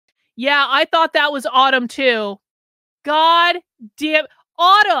Yeah, I thought that was Autumn too. God damn.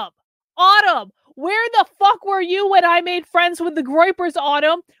 Autumn! Where the fuck were you when I made friends with the Groypers,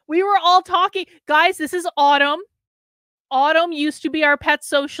 Autumn? We were all talking. Guys, this is Autumn. Autumn used to be our pet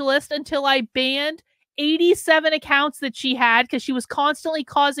socialist until I banned 87 accounts that she had because she was constantly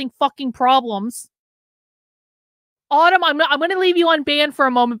causing fucking problems. Autumn, I'm going to leave you unbanned for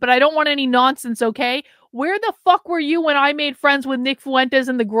a moment, but I don't want any nonsense, okay? Where the fuck were you when I made friends with Nick Fuentes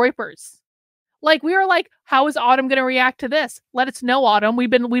and the Groypers? Like, we were like, how is Autumn going to react to this? Let us know, Autumn. We've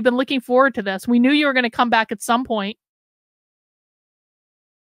been looking forward to this. We knew you were going to come back at some point.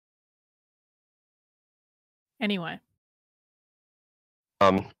 Anyway.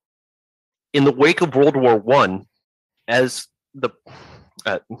 In the wake of World War I, as the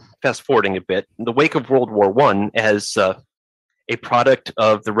fast forwarding a bit, in the wake of World War I, as a product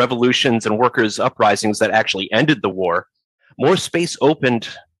of the revolutions and workers' uprisings that actually ended the war, more space opened.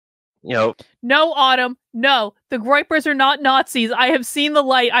 No, Autumn. No, the Groypers are not Nazis. I have seen the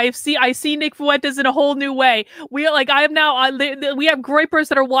light. I see Nick Fuentes in a whole new way. We have Groypers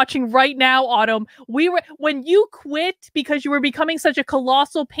that are watching right now, Autumn. When you quit because you were becoming such a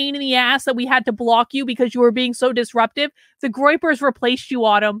colossal pain in the ass that we had to block you because you were being so disruptive, the Groypers replaced you,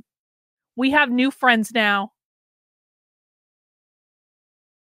 Autumn. We have new friends now.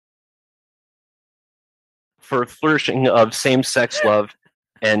 For flourishing of same-sex love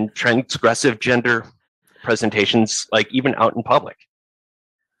and transgressive gender presentations, like even out in public.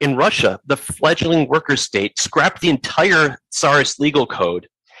 In Russia, the fledgling worker state scrapped the entire Tsarist legal code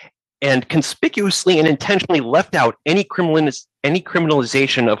and conspicuously and intentionally left out any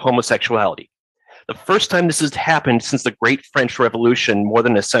criminalization of homosexuality. The first time this has happened since the Great French Revolution more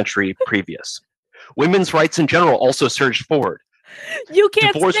than a century previous. Women's rights in general also surged forward. You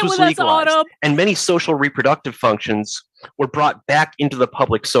can't sit with us, Autumn. And many social reproductive functions were brought back into the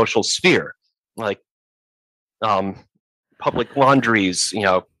public social sphere, like public laundries,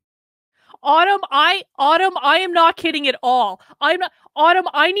 Autumn, I am not kidding at all. Autumn,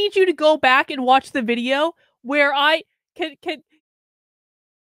 I need you to go back and watch the video where I can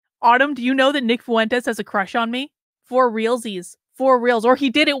Autumn, do you know that Nick Fuentes has a crush on me? For realsies. For reals. Or he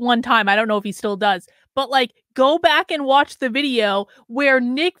did it one time. I don't know if he still does. But, like, go back and watch the video where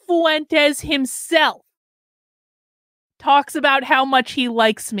Nick Fuentes himself talks about how much he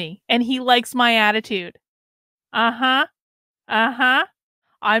likes me. And he likes my attitude. I'm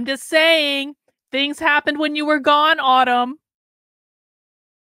just saying, things happened when you were gone, Autumn.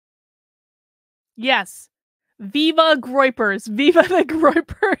 Yes. Viva Groypers. Viva the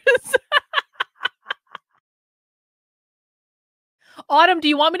Groypers. Autumn, do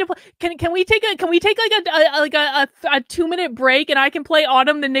you want me to play? Can we take like a 2-minute break and I can play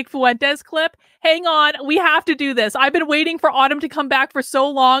Autumn the Nick Fuentes clip? Hang on, we have to do this. I've been waiting for Autumn to come back for so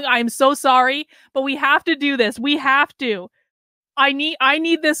long. I'm so sorry, but we have to do this. We have to. I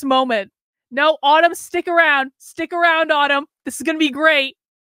need this moment. No, Autumn, stick around. Stick around, Autumn. This is gonna be great.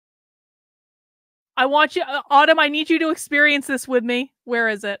 I want you, Autumn. I need you to experience this with me. Where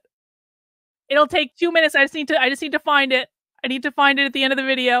is it? It'll take 2 minutes. I just need to find it. I need to find it at the end of the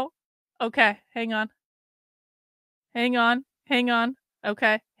video. Okay, hang on. Hang on.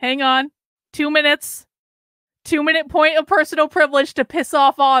 Okay, hang on. 2 minutes. 2-minute point of personal privilege to piss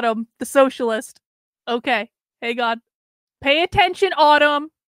off Autumn, the socialist. Okay, hang on. Pay attention, Autumn.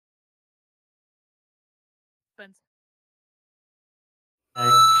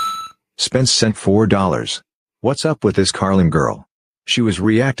 Spence sent $4. What's up with this Carlin girl? She was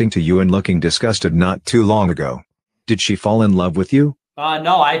reacting to you and looking disgusted not too long ago. Did she fall in love with you?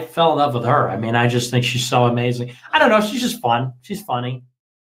 No, I fell in love with her. I mean, I just think she's so amazing. I don't know. She's just fun. She's funny.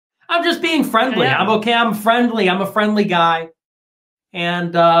 I'm just being friendly. Yeah. I'm okay. I'm friendly. I'm a friendly guy.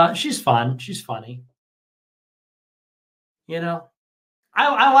 And she's fun. She's funny. You know,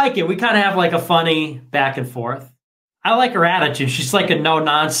 I like it. We kind of have like a funny back and forth. I like her attitude. She's like a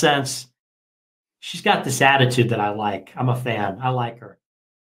no-nonsense. She's got this attitude that I like. I'm a fan. I like her.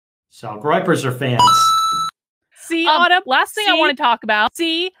 So Groypers are fans. See, Autumn, last thing I want to talk about.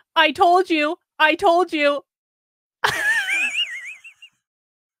 See, I told you. Autumn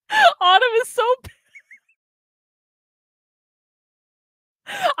is so...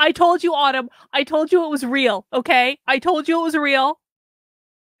 I told you, Autumn. I told you it was real, okay? I told you it was real.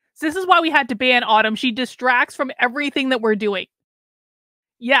 So this is why we had to ban Autumn. She distracts from everything that we're doing.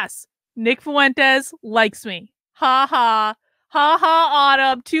 Yes, Nick Fuentes likes me. Ha ha. Ha ha,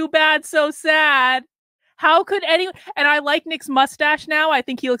 Autumn. Too bad, so sad. How could anyone... And I like Nick's mustache now. I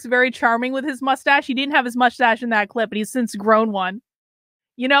think he looks very charming with his mustache. He didn't have his mustache in that clip, but he's since grown one.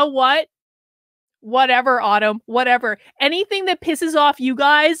 You know what? Whatever, Autumn, whatever. Anything that pisses off you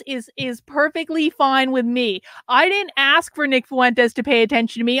guys is perfectly fine with me. I didn't ask for Nick Fuentes to pay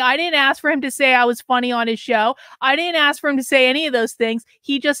attention to me. I didn't ask for him to say I was funny on his show. I didn't ask for him to say any of those things.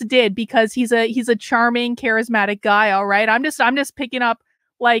 He just did because he's a charming, charismatic guy, all right? I'm just picking up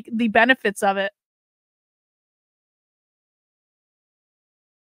like the benefits of it.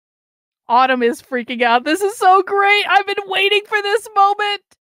 Autumn is freaking out. This is so great. I've been waiting for this moment.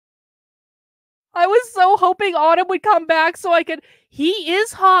 I was so hoping Autumn would come back so I could. He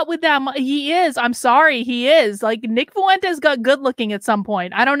is hot with them. He is. I'm sorry. He is. Like, Nick Fuentes got good looking at some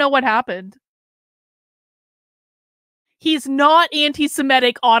point. I don't know what happened. He's not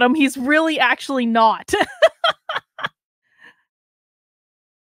anti-Semitic, Autumn. He's really actually not.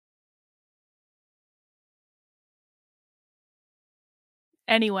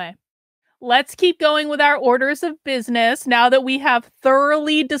 Anyway. Let's keep going with our orders of business now that we have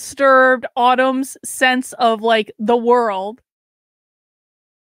thoroughly disturbed Autumn's sense of, like, the world.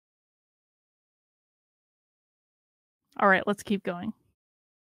 All right, let's keep going.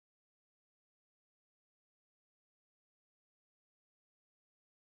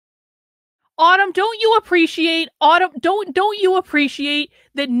 Autumn, don't you appreciate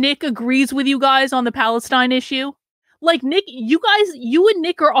that Nick agrees with you guys on the Palestine issue? Like, Nick, you and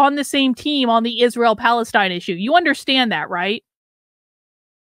Nick are on the same team on the Israel-Palestine issue. You understand that, right?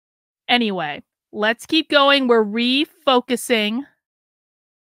 Anyway, let's keep going. We're refocusing.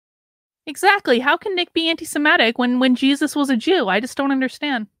 Exactly. How can Nick be anti-Semitic when Jesus was a Jew? I just don't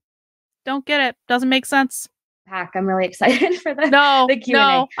understand. Don't get it. Doesn't make sense. I'm really excited for the Q&A.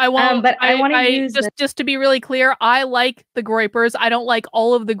 No, I won't. But I want to use just to be really clear. I like the Groypers. I don't like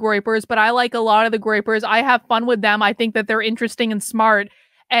all of the Groypers, but I like a lot of the Groypers. I have fun with them. I think that they're interesting and smart,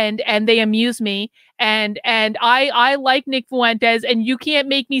 and they amuse me. And I like Nick Fuentes, and you can't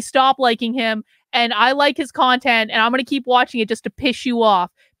make me stop liking him. And I like his content, and I'm gonna keep watching it just to piss you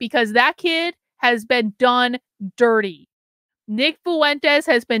off because that kid has been done dirty. Nick Fuentes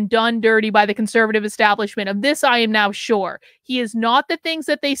has been done dirty by the conservative establishment. Of this, I am now sure. He is not the things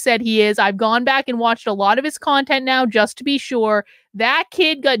that they said he is. I've gone back and watched a lot of his content now just to be sure. That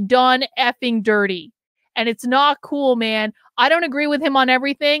kid got done effing dirty. And it's not cool, man. I don't agree with him on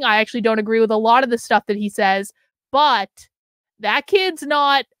everything. I actually don't agree with a lot of the stuff that he says. But that kid's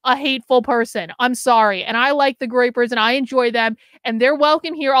not a hateful person. I'm sorry. And I like the Groypers and I enjoy them. And they're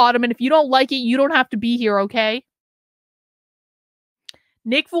welcome here, Autumn. And if you don't like it, you don't have to be here, okay?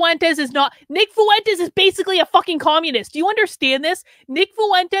 Nick Fuentes is basically a fucking communist. Do you understand this? Nick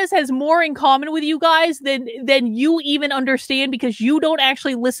Fuentes has more in common with you guys than you even understand because you don't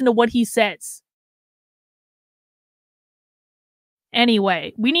actually listen to what he says.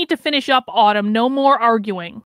 Anyway, we need to finish up, Autumn. No more arguing.